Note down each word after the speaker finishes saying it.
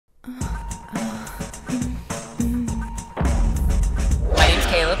My name's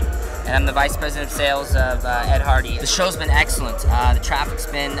Caleb, and I'm the Vice President of Sales of Ed Hardy. The show's been excellent. The traffic's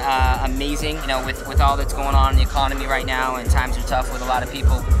been amazing, you know, with all that's going on in the economy right now, and times are tough with a lot of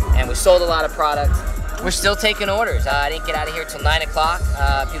people. And we sold a lot of product. We're still taking orders. I didn't get out of here till 9 o'clock.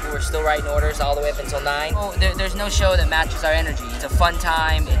 People were still writing orders all the way up until 9. Oh, there's no show that matches our energy. It's a fun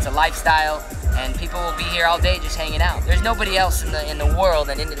time, it's a lifestyle, and people will be here all day just hanging out. There's nobody else in the world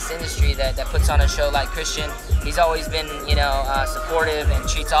and in this industry that puts on a show like Christian. He's always been, you know, supportive and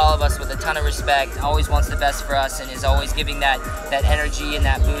treats all of us with a ton of respect, always wants the best for us, and is always giving that energy and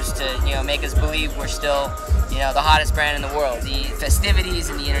that boost to, you know, make us believe we're still, you know, the hottest brand in the world. The festivities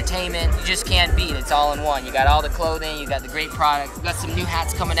and the entertainment, you just can't beat. It's all in one. You got all the clothing, you got the great product. We've got some new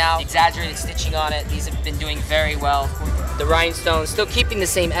hats coming out, exaggerated stitching on it. These have been doing very well. The rhinestones, still keeping the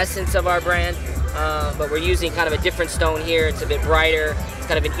same essence of our brand, but we're using kind of a different stone here. It's a bit brighter. It's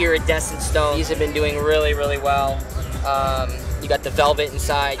kind of an iridescent stone. These have been doing really, really well. You got the velvet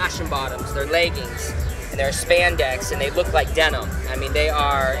inside. Fashion bottoms, they're leggings, and they're spandex, and they look like denim. I mean, they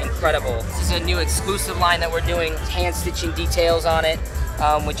are incredible. This is a new exclusive line that we're doing, hand stitching details on it,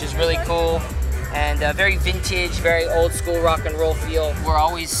 which is really cool. And very vintage, very old school rock and roll feel. We're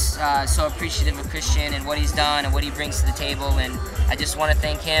always so appreciative of Christian and what he's done and what he brings to the table, and I just want to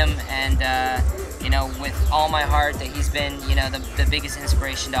thank him and you know, with all my heart, that he's been, you know, the biggest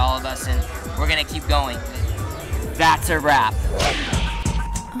inspiration to all of us, and we're gonna keep going. That's a wrap.